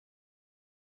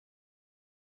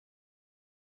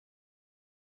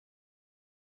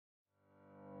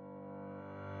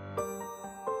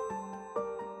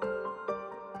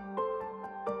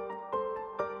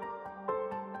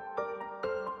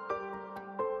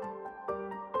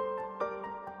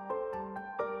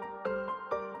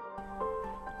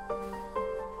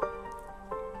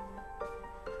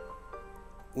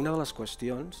Una de les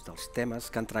qüestions, dels temes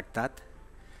que han tractat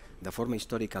de forma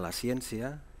històrica la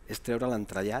ciència és treure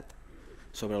l'entrellat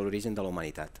sobre l'origen de la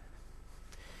humanitat.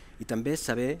 I també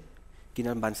saber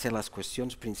quines van ser les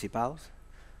qüestions principals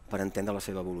per entendre la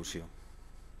seva evolució.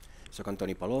 Soc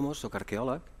Antoni Palomo, soc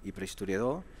arqueòleg i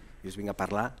prehistoriador i us vinc a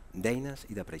parlar d'eines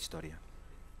i de prehistòria.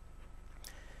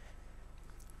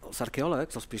 Els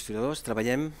arqueòlegs, els prehistoriadors,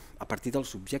 treballem a partir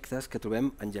dels objectes que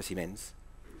trobem en jaciments,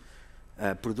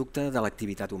 producte de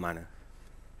l'activitat humana.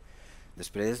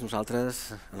 Després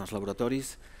nosaltres, en els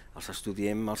laboratoris, els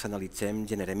estudiem, els analitzem,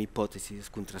 generem hipòtesis,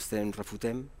 contrastem,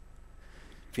 refutem,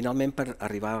 finalment per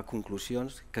arribar a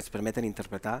conclusions que ens permeten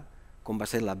interpretar com va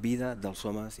ser la vida dels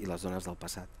homes i les dones del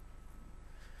passat.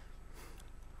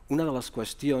 Una de les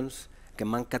qüestions que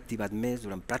m'han captivat més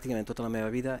durant pràcticament tota la meva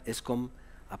vida és com,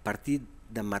 a partir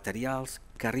de materials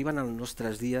que arriben als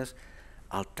nostres dies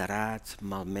alterats,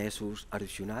 malmesos,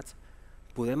 erosionats,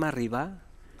 podem arribar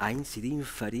a incidir,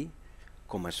 inferir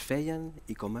com es feien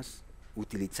i com es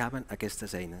utilitzaven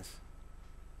aquestes eines.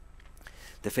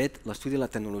 De fet, l'estudi de la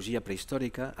tecnologia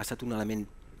prehistòrica ha estat un element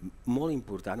molt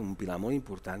important, un pilar molt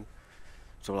important,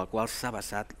 sobre el qual s'ha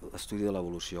basat l'estudi de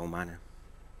l'evolució humana.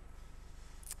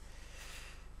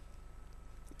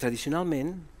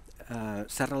 Tradicionalment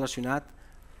s'ha relacionat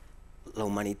la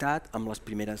humanitat amb les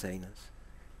primeres eines,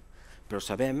 però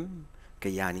sabem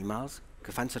que hi ha animals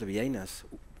que fan servir eines,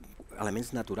 elements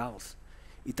naturals,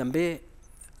 i també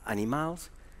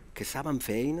animals que saben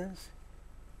fer eines,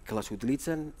 que les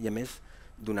utilitzen i a més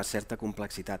d'una certa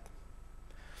complexitat.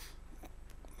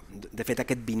 De fet,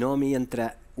 aquest binomi entre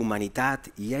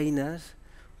humanitat i eines,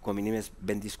 com a mínim és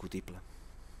ben discutible.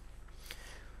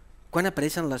 Quan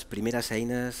apareixen les primeres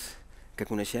eines que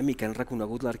coneixem i que han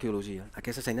reconegut l'arqueologia?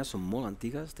 Aquestes eines són molt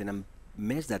antigues, tenen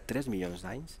més de 3 milions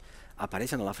d'anys,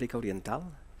 apareixen a l'Àfrica Oriental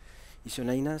i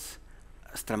són eines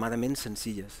extremadament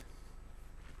senzilles.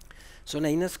 Són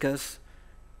eines que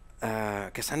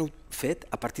s'han fet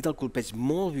a partir del colpeig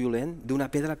molt violent d'una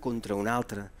pedra contra una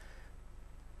altra.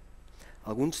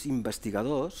 Alguns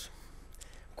investigadors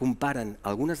comparen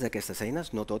algunes d'aquestes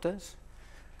eines, no totes,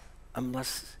 amb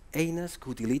les eines que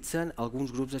utilitzen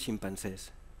alguns grups de ximpancers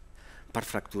per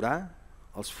fracturar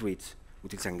els fruits.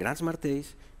 Utilitzen grans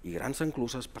martells i grans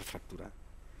encluses per fracturar.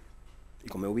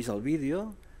 I com heu vist al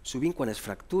vídeo, sovint quan es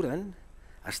fracturen,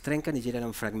 es trenquen i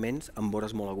generen fragments amb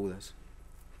vores molt agudes.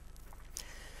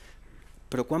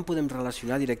 Però quan podem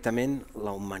relacionar directament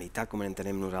la humanitat, com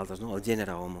entenem nosaltres, el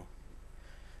gènere homo,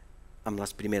 amb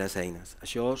les primeres eines?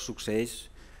 Això succeeix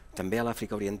també a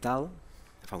l'Àfrica Oriental,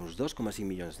 fa uns 2,5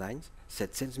 milions d'anys,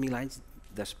 700.000 anys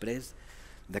després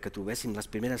que trobéssim les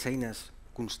primeres eines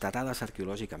constatades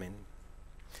arqueològicament.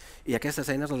 I aquestes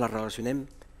eines les relacionem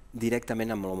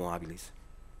directament amb l'Homo habilis.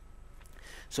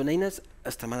 Són eines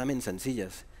extremadament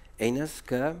senzilles, eines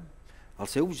que el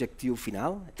seu objectiu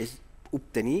final és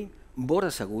obtenir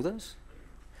vores agudes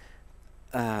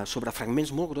sobre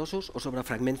fragments molt grossos o sobre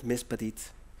fragments més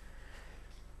petits,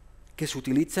 que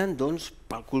s'utilitzen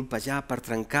per colpejar, per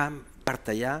trencar, per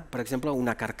tallar, per exemple,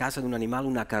 una carcassa d'un animal,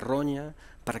 una carronya,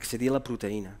 per accedir a la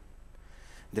proteïna.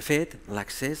 De fet,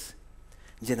 l'accés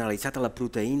generalitzat a la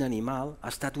proteïna animal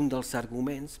ha estat un dels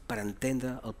arguments per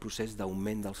entendre el procés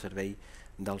d'augment del cervell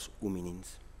dels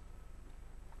hominins.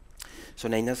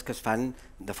 Són eines que es fan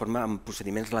amb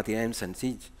procediments relativament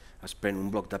senzills. Es pren un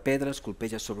bloc de pedra, es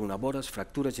colpeja sobre una vora, es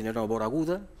fractura, genera una vora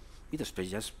aguda i després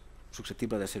ja és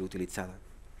susceptible de ser utilitzada.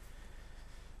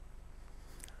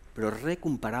 Però res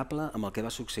comparable amb el que va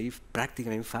succeir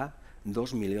pràcticament fa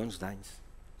 2 milions d'anys,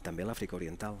 també a l'Àfrica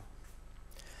Oriental.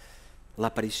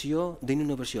 L'aparició d'una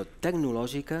innovació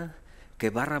tecnològica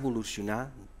que va revolucionar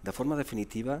de forma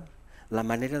definitiva la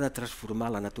manera de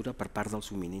transformar la natura per part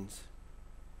dels hominins.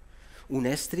 Un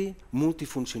estri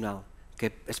multifuncional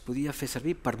que es podia fer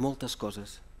servir per moltes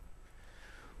coses.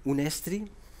 Un estri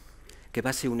que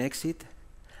va ser un èxit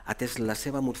atès la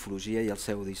seva morfologia i el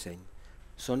seu disseny.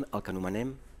 Són el que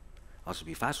anomenem els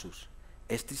bifaços,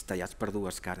 estris tallats per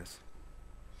dues cares.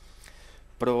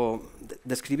 Però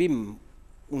descrivim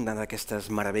una d'aquestes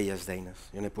meravelles d'eines.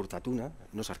 Jo n'he portat una,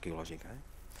 no és arqueològica.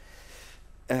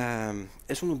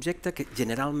 És un objecte que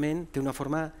generalment té una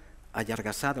forma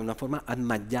allargassada, una forma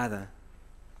emmetllada.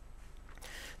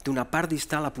 Té una part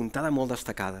distal apuntada molt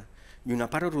destacada i una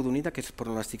part arrodonida que és per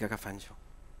on l'estic agafant jo.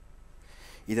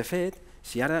 I de fet,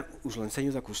 si ara us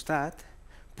l'ensenyo de costat,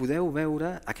 podeu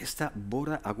veure aquesta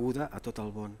vora aguda a tot el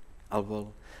vol,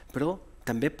 però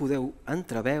també podeu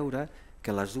entreveure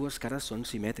que les dues cares són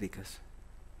simètriques.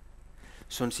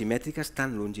 Són simètriques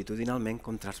tant longitudinalment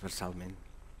com transversalment.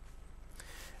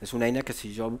 És una eina que si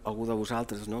jo, algú de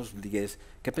vosaltres, us digués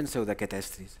què penseu d'aquest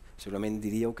estri, segurament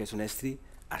diríeu que és un estri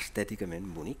estèticament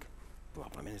bonic,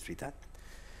 probablement és veritat.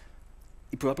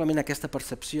 I probablement aquesta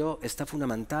percepció està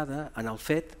fonamentada en el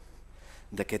fet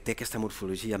que té aquesta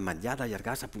morfologia emmetllada,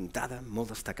 allargada, apuntada, molt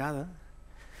destacada,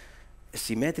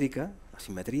 simètrica, la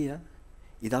simetria,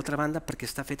 i d'altra banda perquè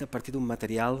està feta a partir d'un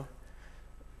material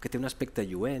que té un aspecte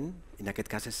lluent, i en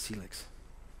aquest cas és sílex.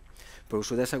 Però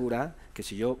us he d'assegurar que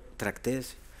si jo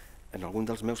tractés en algun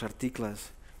dels meus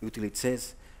articles i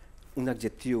utilitzés un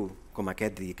adjectiu com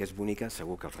aquest, dir que és bonica,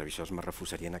 segur que els revisors me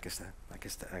refusarien aquest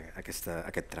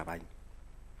treball.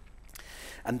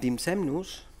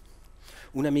 Endinsem-nos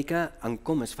una mica en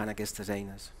com es fan aquestes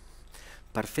eines.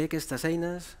 Per fer aquestes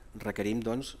eines requerim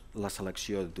la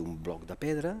selecció d'un bloc de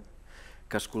pedra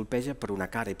que es colpeja per una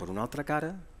cara i per una altra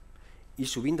cara i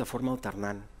sovint de forma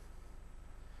alternant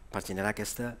per generar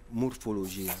aquesta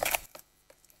morfologia.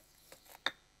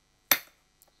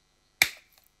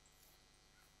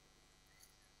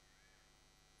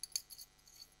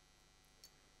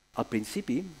 Al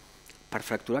principi, per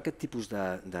fracturar aquest tipus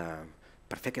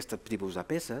per fer aquest tipus de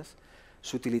peces,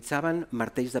 s'utilitzaven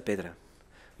martells de pedra.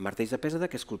 Martells de pedra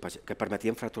que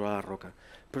permetien fracturar la roca.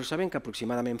 Però sabem que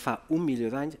aproximadament fa 1 milió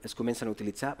d'anys es comencen a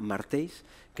utilitzar martells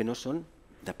que no són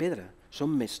de pedra,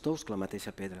 són més tous que la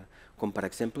mateixa pedra, com per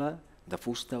exemple de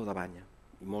fusta o de banya.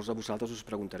 I molts de vosaltres us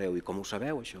preguntareu, i com ho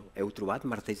sabeu això? Heu trobat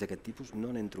martells d'aquest tipus?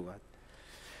 No n'hem trobat.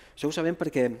 Això ho sabem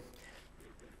perquè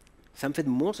s'han fet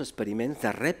molts experiments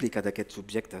de rèplica d'aquests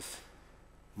objectes,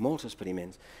 molts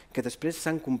experiments, que després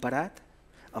s'han comparat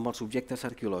amb els objectes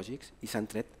arqueològics i s'han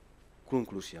tret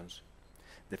conclusions.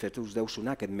 De fet, us deu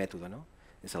sonar aquest mètode, no?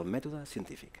 És el mètode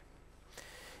científic.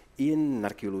 I en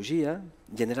arqueologia,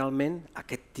 generalment,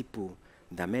 aquest tipus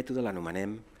de mètode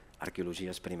l'anomenem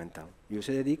arqueologia experimental. I us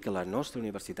he de dir que la nostra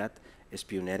universitat és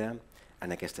pionera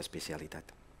en aquesta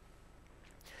especialitat.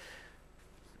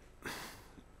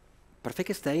 Per fer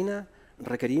aquesta eina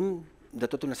requerim de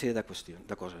tota una sèrie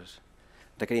de coses.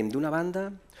 Requerim, d'una banda,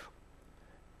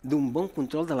 d'un bon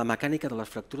control de la mecànica de la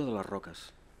fractura de les roques.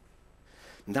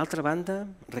 D'altra banda,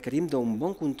 requerim d'un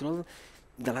bon control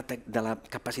de les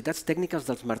capacitats tècniques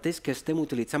dels martells que estem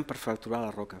utilitzant per fracturar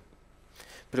la roca.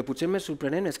 Però potser més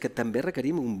sorprenent és que també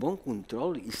requerim un bon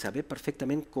control i saber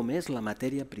perfectament com és la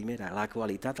matèria primera, la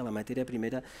qualitat de la matèria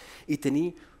primera i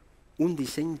tenir un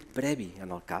disseny previ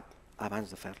en el cap abans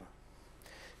de fer-la.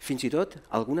 Fins i tot,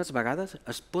 algunes vegades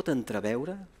es pot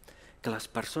entreveure que les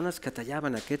persones que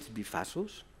tallaven aquests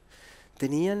bifassos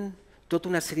tenien tota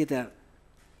una sèrie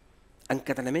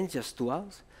d'encadenaments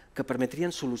gestuals que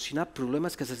permetrien solucionar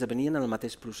problemes que s'esdevenien en el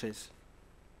mateix procés.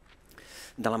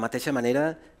 De la mateixa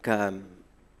manera que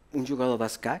un jugador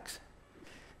d'escacs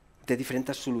té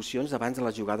diferents solucions abans de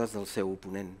les jugades del seu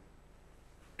oponent.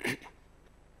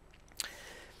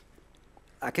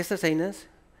 Aquestes eines,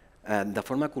 de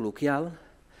forma col·loquial,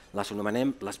 les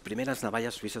anomenem les primeres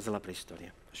navalles suïsses de la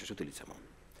prehistòria. Això s'utilitza molt.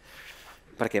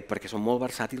 Per què? Perquè són molt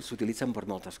versàtils, s'utilitzen per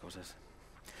moltes coses.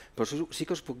 Però sí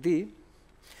que us puc dir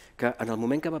que en el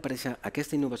moment que va aparèixer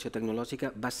aquesta innovació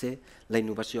tecnològica va ser la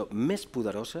innovació més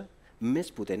poderosa,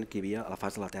 més potent que hi havia a la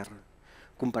faç de la Terra,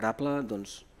 comparable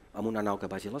amb una nau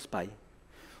que vagi a l'espai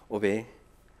o bé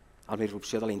amb la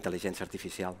irrupció de la intel·ligència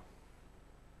artificial.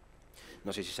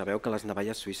 No sé si sabeu que les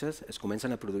navalles suïsses es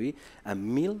comencen a produir en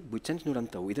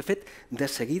 1891 i de fet de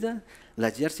seguida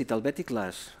l'exèrcit helvètic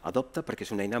les adopta perquè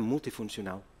és una eina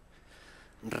multifuncional.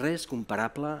 Res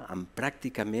comparable amb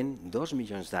pràcticament 2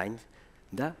 milions d'anys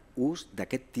d'ús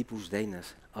d'aquest tipus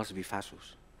d'eines, els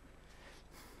bifassos.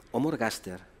 Homo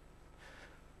ergaster,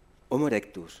 Homo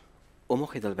erectus, Homo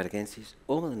heidelbergensis,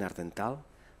 Homo neandertal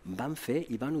van fer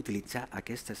i van utilitzar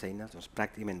aquestes eines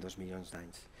pràcticament 2 milions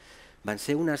d'anys. Van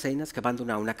ser unes eines que van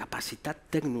donar una capacitat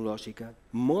tecnològica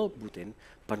molt potent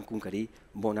per conquerir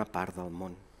bona part del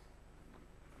món.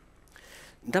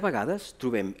 De vegades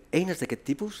trobem eines d'aquest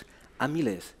tipus a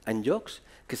milers, en llocs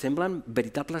que semblen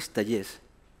veritables tallers,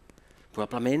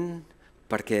 probablement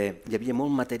perquè hi havia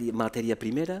molta matèria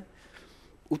primera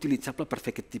utilitzable per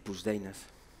fer aquest tipus d'eines.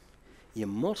 I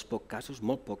en molt pocs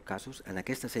casos, en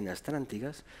aquestes eines tan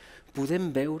antigues,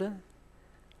 podem veure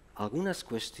algunes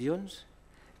qüestions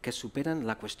que superen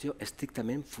la qüestió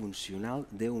estrictament funcional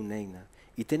d'una eina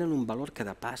i tenen un valor que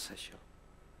depassa això.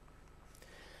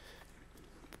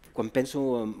 Quan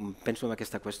penso en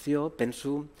aquesta qüestió,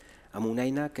 penso en una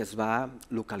eina que es va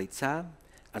localitzar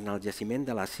en el jaciment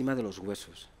de la Cima de los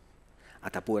Huesos,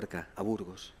 a Tapuerca, a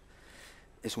Burgos.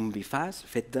 És un bifàs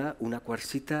fet d'una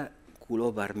quarsita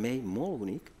color vermell molt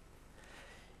bonic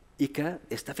i que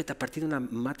està fet a partir d'una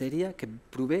matèria que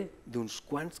prové d'uns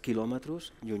quants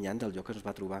quilòmetres llunyant del lloc que es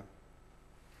va trobar.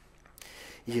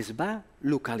 i es va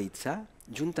localitzar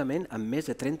juntament amb més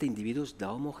de 30 individus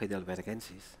d'Homo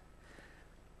heidelbergensis,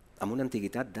 amb una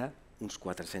antiguitat d'uns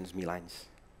 400.000 anys.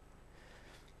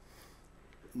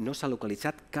 No s'ha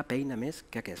localitzat cap eina més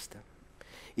que aquesta.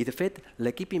 I de fet,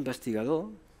 l'equip investigador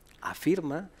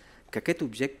afirma que aquest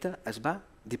objecte es va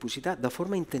dipositar de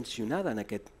forma intencionada en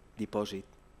aquest dipòsit.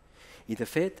 I de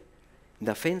fet,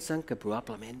 defensen que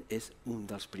probablement és un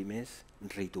dels primers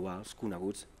rituals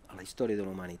coneguts a la història de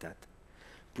la humanitat.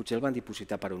 Potser el van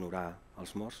dipositar per honorar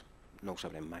els morts, no ho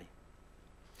sabrem mai.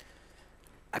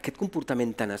 Aquest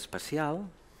comportament tan especial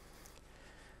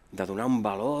de donar un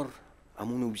valor a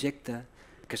un objecte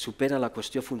que supera la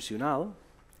qüestió funcional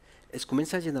es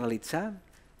comença a generalitzar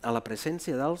a la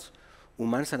presència dels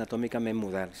humans anatòmicament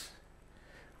moderns,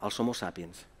 els homo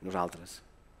sapiens, nosaltres.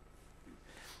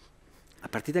 A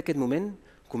partir d'aquest moment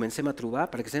comencem a trobar,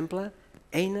 per exemple,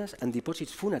 eines en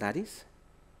dipòsits funeraris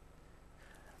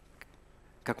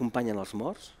que acompanyen els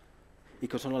morts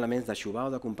i que són elements d'aixovar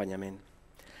o d'acompanyament.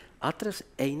 Altres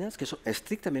eines que són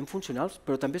estrictament funcionals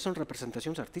però també són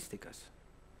representacions artístiques.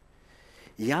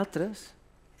 I altres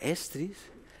estris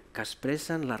que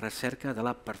expressen la recerca de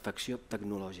la perfecció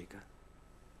tecnològica.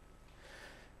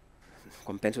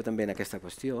 Quan penso també en aquesta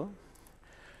qüestió,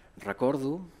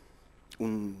 recordo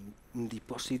un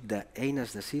dipòsit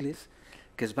d'eines de silis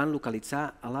que es van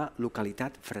localitzar a la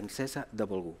localitat francesa de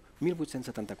Volgú,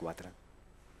 1874.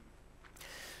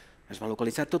 Es van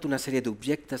localitzar tota una sèrie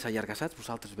d'objectes allargassats,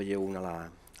 vosaltres veieu un a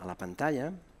la pantalla,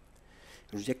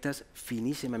 objectes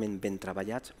finíssimament ben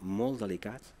treballats, molt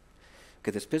delicats,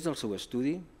 que després del seu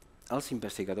estudi els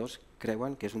investigadors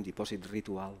creuen que és un dipòsit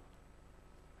ritual.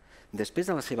 Després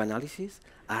de la seva anàlisi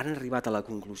han arribat a la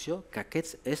conclusió que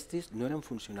aquests estris no eren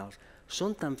funcionals,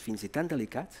 són tan fins i tan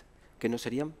delicats que no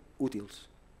serien útils.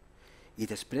 I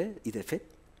de fet,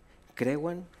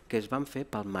 creuen que es van fer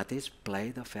pel mateix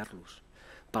plaer de fer-los,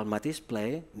 pel mateix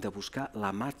plaer de buscar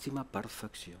la màxima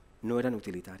perfecció. No eren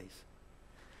utilitaris.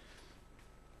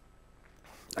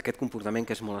 Aquest comportament,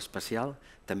 que és molt especial,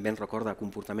 també ens recorda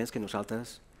comportaments que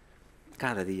nosaltres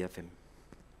cada dia fem.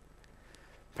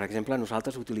 Per exemple,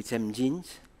 nosaltres utilitzem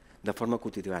ginys de forma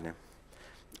quotidiana.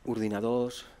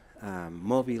 Ordinadors,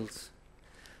 mòbils,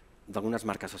 d'algunes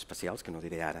marques especials, que no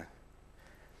diré ara.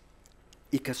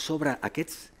 I que sobre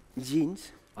aquests ginys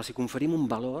els conferim un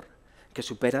valor que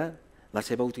supera la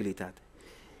seva utilitat.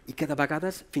 I que de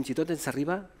vegades fins i tot ens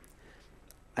arriba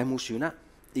a emocionar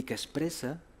i que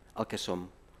expressa el que som,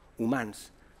 humans,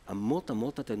 amb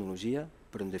molta tecnologia,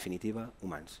 però en definitiva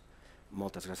humans.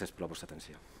 Moltes gràcies per la vostra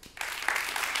atenció.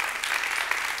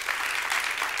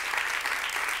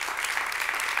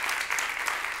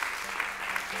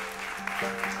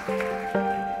 Thank you.